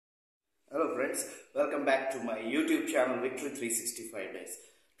friends, welcome back to my YouTube channel Victory 365 Days.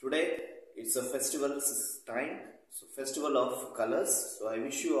 Today it's a festival time, so festival of colors. So I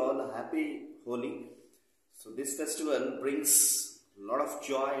wish you all a happy Holi. So this festival brings a lot of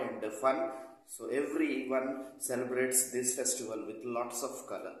joy and fun. So everyone celebrates this festival with lots of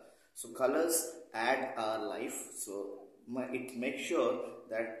color. So colors add our life. So it makes sure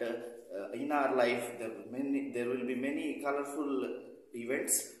that in our life there will be many colorful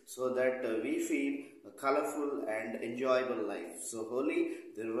events, so that we feel a colorful and enjoyable life. So Holi,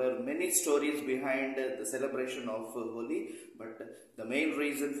 there were many stories behind the celebration of Holi, but the main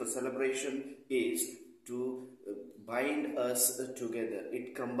reason for celebration is to bind us together.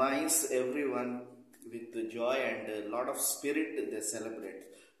 It combines everyone with the joy and a lot of spirit they celebrate.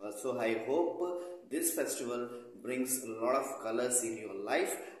 So I hope this festival brings a lot of colors in your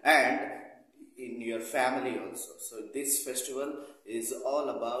life and in your family also. So this festival is all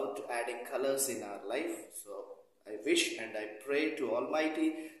about adding colors in our life. So I wish and I pray to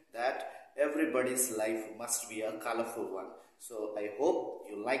Almighty that everybody's life must be a colorful one. So I hope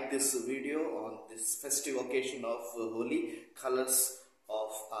you like this video on this festive occasion of Holi, colors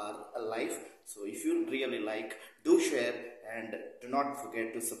of our life. So if you really like, do share and do not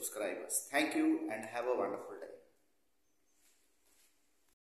forget to subscribe us. Thank you and have a wonderful day.